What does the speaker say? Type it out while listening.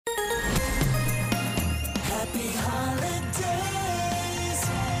Happy holidays.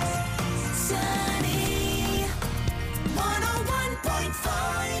 Sunny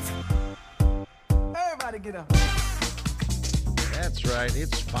 101.5. Everybody get up. That's right.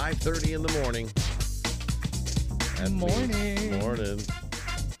 It's 5:30 in the morning. That morning.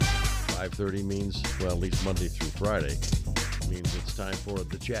 5:30 means, well, at least Monday through Friday. Means it's time for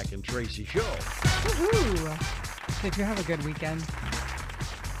the Jack and Traci Show. Woohoo! Did you have a good weekend?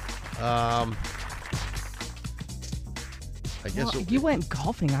 I guess you went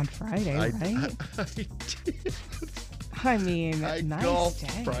golfing on Friday, right? I did. I mean, I nice golfed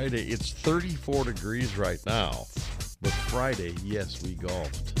day. Friday. It's 34 degrees right now. But Friday, yes, we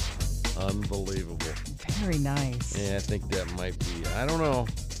golfed. Unbelievable. Very nice. Yeah, I think that might be. I don't know.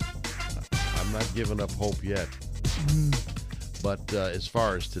 I'm not giving up hope yet. But as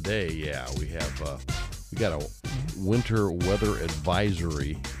far as today, yeah, we got a winter weather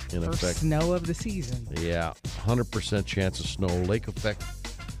advisory in First effect. snow of the season. Yeah, 100% chance of snow. Lake effect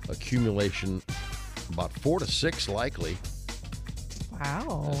accumulation about 4 to 6 likely.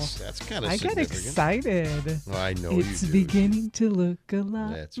 Wow. That's kind of I significant. get excited. I know It's you do. beginning to look a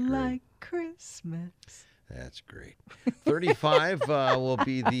lot That's great. like Christmas. That's great. 35 will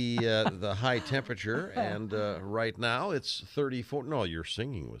be the high temperature, and right now it's 34. No, your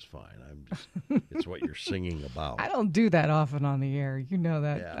singing was fine. It's what you're singing about. I don't do that often on the air. You know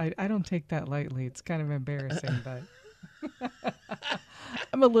that. Yeah. I don't take that lightly. It's kind of embarrassing, but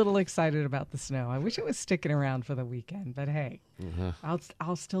I'm a little excited about the snow. I wish it was sticking around for the weekend, but hey,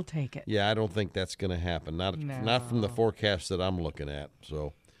 I'll still take it. Yeah, I don't think that's going to happen. Not from the forecast that I'm looking at.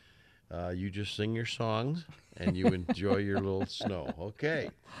 So you just sing your songs and you enjoy your little snow. Okay.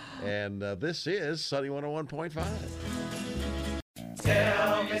 And this is Sunny 101.5.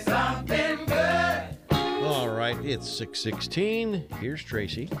 Tell me something good. All right, it's 6:16. Here's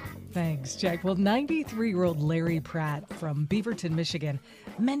Tracy. Thanks, Jack. Well, 93-year-old Larry Pratt from Beaverton, Michigan,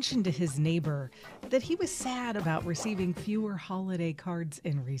 mentioned to his neighbor that he was sad about receiving fewer holiday cards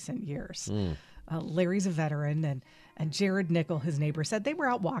in recent years. Larry's a veteran, and Jared Nickel, his neighbor, said they were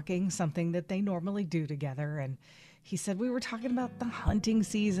out walking, something that they normally do together. And he said, we were talking about the hunting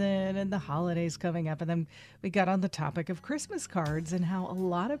season and the holidays coming up. And then we got on the topic of Christmas cards and how a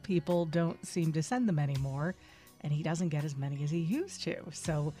lot of people don't seem to send them anymore. And he doesn't get as many as he used to.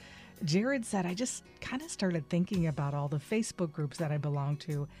 So Jared said, I just kind of started thinking about all the Facebook groups that I belong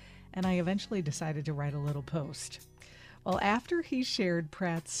to, and I eventually decided to write a little post. Well, after he shared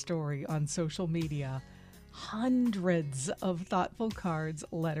Pratt's story on social media, hundreds of thoughtful cards,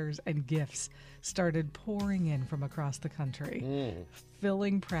 letters, and gifts started pouring in from across the country,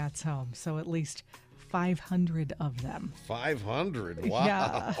 filling Pratt's home. So at least 500 of them. 500? Wow.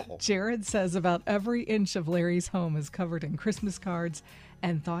 Yeah. Jared says about every inch of Larry's home is covered in Christmas cards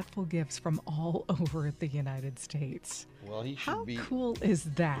and thoughtful gifts from all over the United States. Well, he should How be. cool is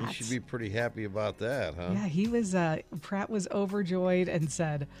that? He should be pretty happy about that, huh? Yeah, he was, Pratt was overjoyed and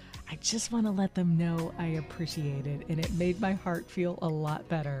said, I just want to let them know I appreciate it, and it made my heart feel a lot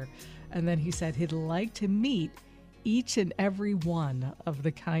better. And then he said he'd like to meet each and every one of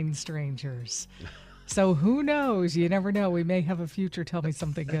the kind strangers. So who knows? You never know. We may have a future Tell Me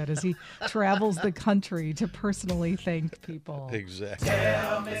Something Good as he travels the country to personally thank people. Exactly.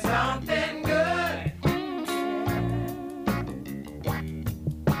 Tell me something good.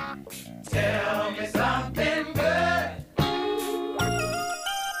 Tell me something good.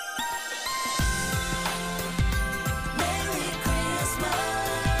 Merry Christmas.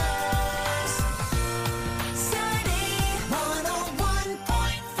 Sunny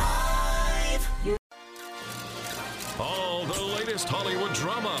 101.5. All the latest Hollywood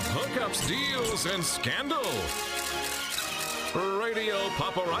drama, hookups, deals, and scandal. Radio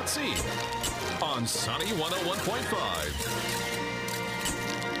Paparazzi on Sunny 101.5.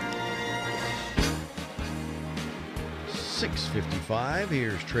 6:55.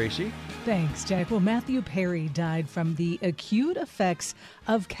 Here's Tracy. Thanks, Jack. Well, Matthew Perry died from the acute effects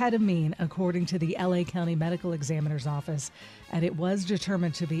of ketamine, according to the LA County Medical Examiner's Office, and it was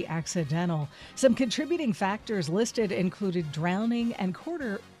determined to be accidental. Some contributing factors listed included drowning and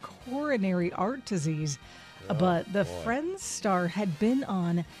coronary artery disease, but the Friends star had been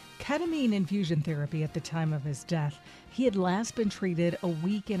on ketamine infusion therapy at the time of his death. He had last been treated a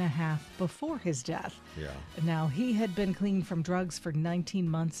week and a half before his death. Yeah. Now, he had been clean from drugs for 19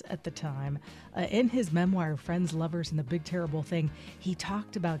 months at the time. In his memoir, Friends, Lovers, and the Big Terrible Thing, he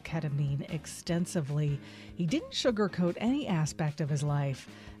talked about ketamine extensively. He didn't sugarcoat any aspect of his life,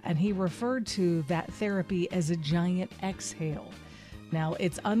 and he referred to that therapy as a giant exhale. Now,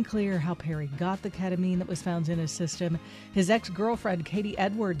 it's unclear how Perry got the ketamine that was found in his system. His ex-girlfriend, Katie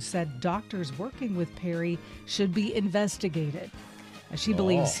Edwards, said doctors working with Perry should be investigated. She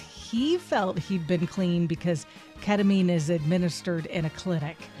believes he felt he'd been clean because ketamine is administered in a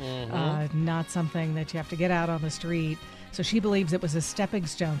clinic, not something that you have to get out on the street. So she believes it was a stepping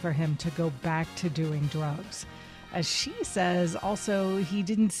stone for him to go back to doing drugs. As she says, also, he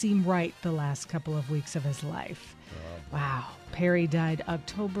didn't seem right the last couple of weeks of his life. Wow. Perry died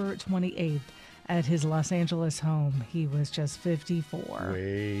October 28th at his Los Angeles home. He was just 54.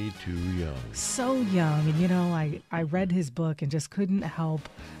 Way too young. So young. And, I read his book and just couldn't help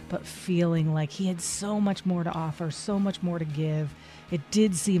but feeling like he had so much more to offer, so much more to give. It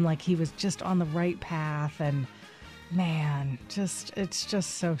did seem like he was just on the right path. And, man, it's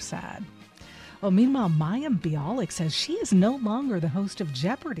just so sad. Well, meanwhile, Mayim Bialik says she is no longer the host of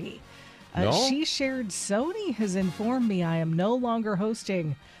Jeopardy! No? She shared, Sony has informed me I am no longer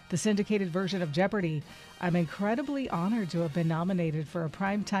hosting the syndicated version of Jeopardy! I'm incredibly honored to have been nominated for a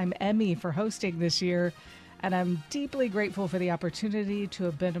Primetime Emmy for hosting this year, and I'm deeply grateful for the opportunity to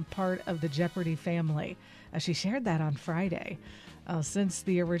have been a part of the Jeopardy! Family. She shared that on Friday. Since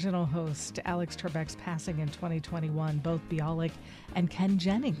the original host, Alex Trebek's passing in 2021, both Bialik and Ken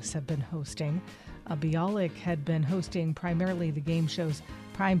Jennings have been hosting. Bialik had been hosting primarily the game show's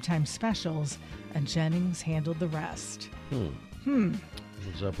primetime specials, and Jennings handled the rest.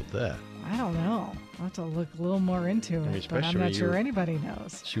 What's up with that? I don't know. I'll have to look a little more into it, but I'm not sure anybody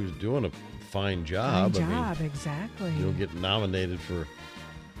knows. She was doing a fine job. Exactly. You don't get nominated for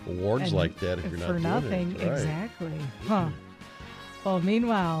awards like that if you're not for doing nothing, it. Right. exactly. Huh. Well,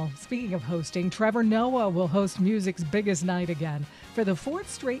 meanwhile, speaking of hosting, Trevor Noah will host music's biggest night again. For the fourth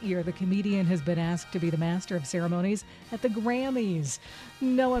straight year, the comedian has been asked to be the master of ceremonies at the Grammys.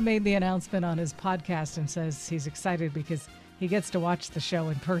 Noah made the announcement on his podcast and says he's excited because he gets to watch the show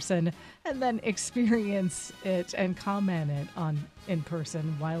in person and then experience it and comment it in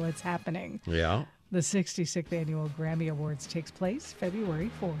person while it's happening. Yeah. The 66th Annual Grammy Awards takes place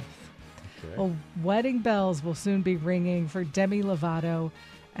February 4th. Okay. Well, wedding bells will soon be ringing for Demi Lovato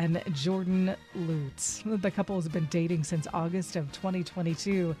and Jordan Lutz. The couple has been dating since August of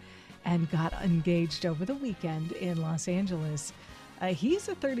 2022 and got engaged over the weekend in Los Angeles. He's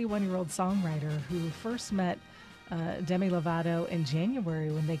a 31-year-old songwriter who first met Demi Lovato in January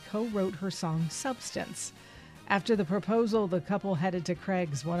when they co-wrote her song Substance. After the proposal, the couple headed to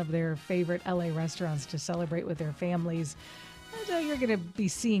Craig's, one of their favorite LA restaurants, to celebrate with their families. And, you're going to be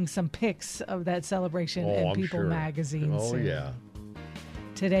seeing some pics of that celebration in I'm People sure. magazine Oh, soon. yeah.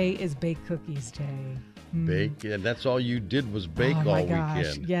 Today is Baked Cookies Day. Bake, and that's all you did was bake Oh all my gosh,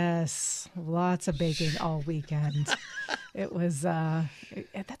 weekend. yes. Lots of baking all weekend. It was,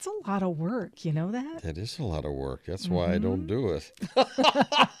 that's a lot of work, you know that? That is a lot of work. That's why I don't do it.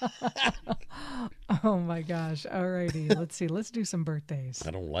 Oh my gosh. All righty. Let's see. Let's do some birthdays.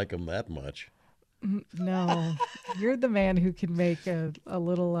 I don't like them that much. No, you're the man who can make a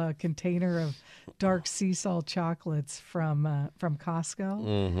little container of dark sea salt chocolates from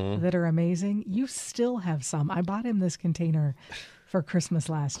Costco that are amazing. You still have some. I bought him this container for Christmas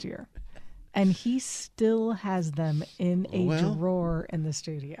last year, and he still has them in a drawer in the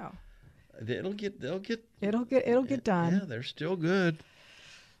studio. It'll get done. Yeah, they're still good.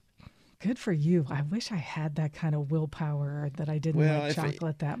 Good for you. I wish I had that kind of willpower that I didn't like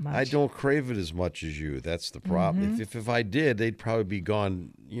chocolate that much. I don't crave it as much as you. That's the problem. If I did, they'd probably be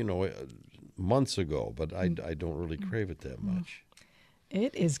gone, months ago. But I don't really crave it that much.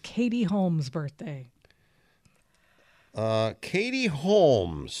 It is Katie Holmes' birthday. Katie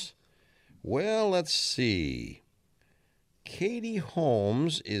Holmes. Well, let's see. Katie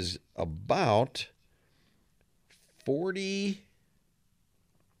Holmes is about 42.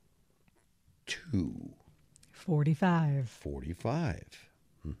 45. 45.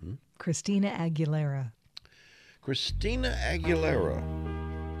 Christina Aguilera. Christina Aguilera.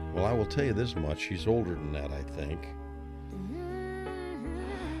 Well, I will tell you this much. She's older than that, I think.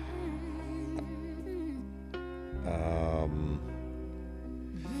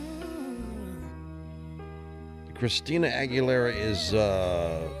 Christina Aguilera is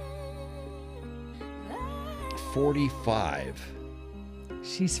 45.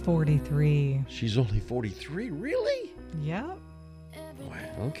 She's 43. She's only 43? Really? Yep. Wow,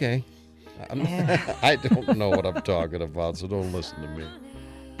 okay. I don't know what I'm talking about, so don't listen to me.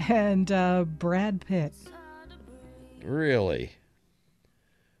 And Brad Pitt. Really?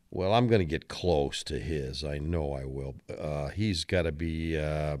 Well, I'm going to get close to his. I know I will. He's got to be...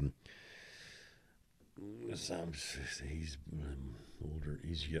 he's older.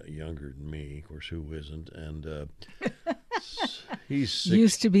 He's younger than me, of course. Who isn't? And He's six.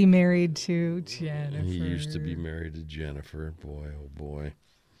 Used to be married to Jennifer. He used to be married to Jennifer. Boy, oh boy.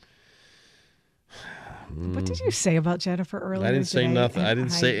 What did you say about Jennifer earlier? I didn't say today? nothing. And I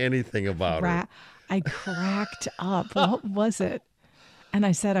didn't say anything about her. I cracked up. What was it? And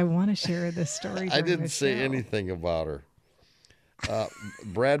I said, I want to share this story. I during didn't the say show. anything about her.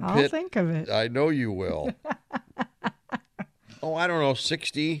 Brad Pitt. I'll think of it. I know you will. I don't know,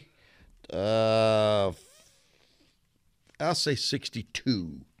 60. I'll say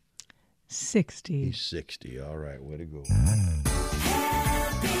 62. 60. He's 60. All right, way to go.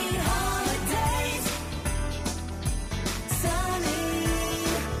 Happy holidays. Sunny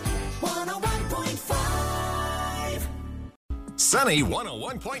 101.5. Sunny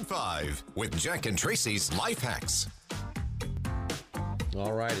 101.5 with Jack and Tracy's Life Hacks.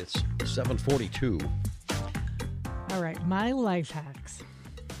 All right, it's 7:42. All right, my life hacks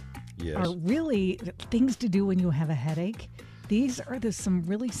Yes. are really things to do when you have a headache. These are some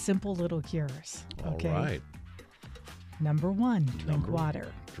really simple little cures. Okay. All right. Number 1, drink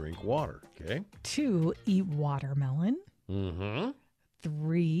water. Drink water, okay? 2, eat watermelon. Mm-hmm.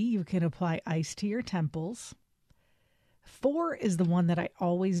 3, you can apply ice to your temples. 4 is the one that I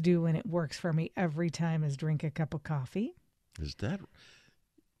always do and it works for me every time is drink a cup of coffee. Is that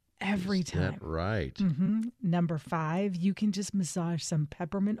Every time. that right? Number 5, you can just massage some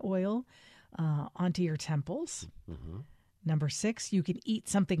peppermint oil onto your temples. Number 6, you can eat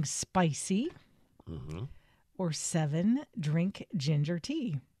something spicy. Or 7, drink ginger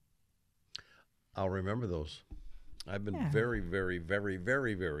tea. I'll remember those. I've been very, very, very,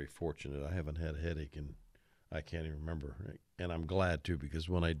 very, very fortunate. I haven't had a headache and I can't even remember. And I'm glad too, because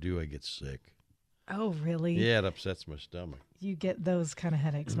when I do, I get sick. Oh, really? Yeah, it upsets my stomach. You get those kind of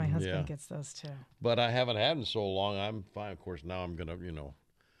headaches. My husband Yeah. gets those too. But I haven't had them so long. I'm fine. Of course, now I'm going to,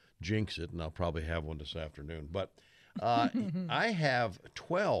 jinx it, and I'll probably have one this afternoon. But I have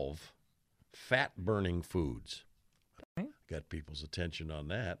 12 fat-burning foods. Okay. Got people's attention on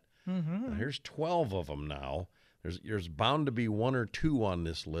that. Now, here's 12 of them now. There's bound to be one or two on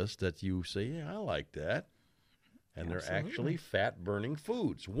this list that you say, yeah, I like that. And they're actually fat-burning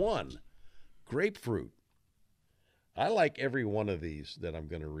foods. 1, grapefruit. I like every one of these that I'm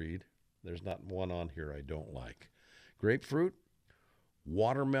going to read. There's not one on here I don't like. Grapefruit,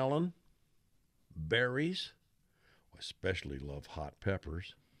 watermelon, berries, I especially love hot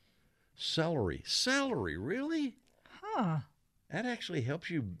peppers, celery. Celery, really? Huh. That actually helps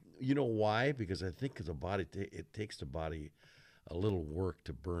you. You know why? Because I think the body, it takes the body a little work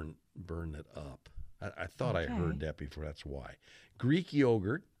to burn it up. I thought I heard that before. That's why. Greek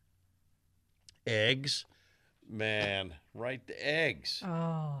yogurt, eggs. Man, right, the eggs.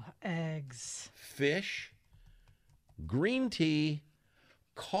 Oh, eggs. Fish, green tea,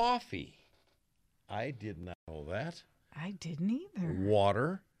 coffee. I did not know that. I didn't either.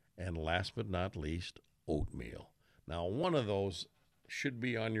 Water, and last but not least, oatmeal. Now, one of those should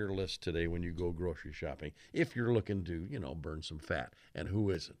be on your list today when you go grocery shopping if you're looking to, burn some fat. And who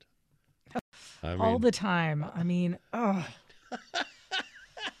isn't? I mean, All the time. I mean, oh.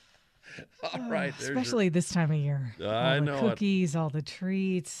 all right. there's Especially this time of year. I all the know it. cookies, all the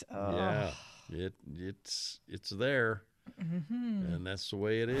treats. Oh. Yeah, it's there, and that's the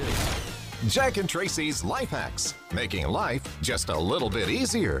way it is. Jack and Tracy's Life Hacks, making life just a little bit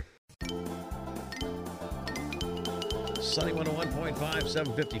easier. Sunny 101.5,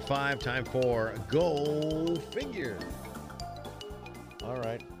 7:55. Time for Go Figure. All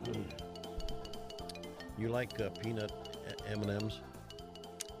right. You like peanut M&Ms?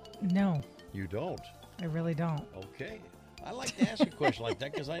 No, You don't. I really don't. Okay. I like to ask a question like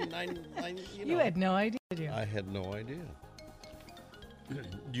that because I You had no idea, did you? I had no idea.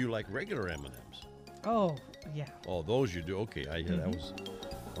 Do you like regular M&Ms? Oh, yeah. Oh, those you do. Okay, that was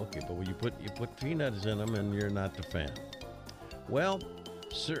okay. But when you put peanuts in them, and you're not the fan. Well,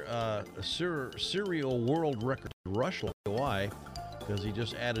 cereal world record Rush. Why? Because he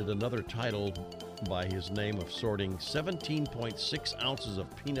just added another title by his name of sorting 17.6 ounces of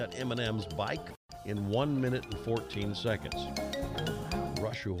peanut M&Ms by in 1 minute and 14 seconds.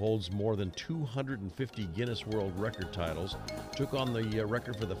 Rush, who holds more than 250 Guinness World Record titles, took on the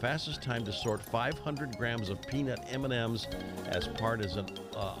record for the fastest time to sort 500 grams of peanut M&Ms as part of an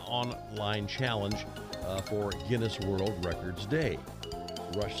online challenge for Guinness World Records Day.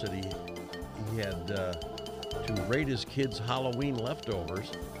 Rush said he had to rate his kids' Halloween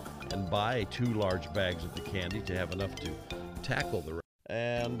leftovers and buy 2 large bags of the candy to have enough to tackle the record.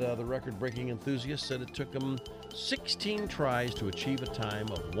 And the record-breaking enthusiast said it took him 16 tries to achieve a time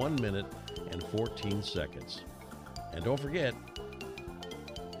of 1 minute and 14 seconds. And don't forget,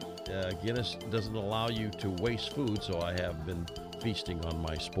 Guinness doesn't allow you to waste food, so I have been feasting on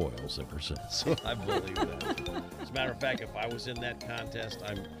my spoils ever since. So I believe that. As a matter of fact, if I was in that contest,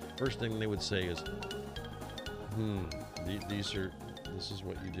 first thing they would say is, this is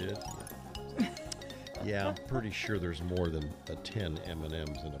what you did? Yeah, I'm pretty sure there's more than 10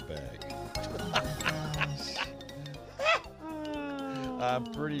 M&Ms in a bag. I'm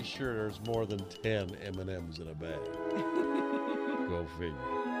pretty sure there's more than 10 M&Ms in a bag. Go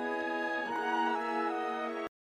figure.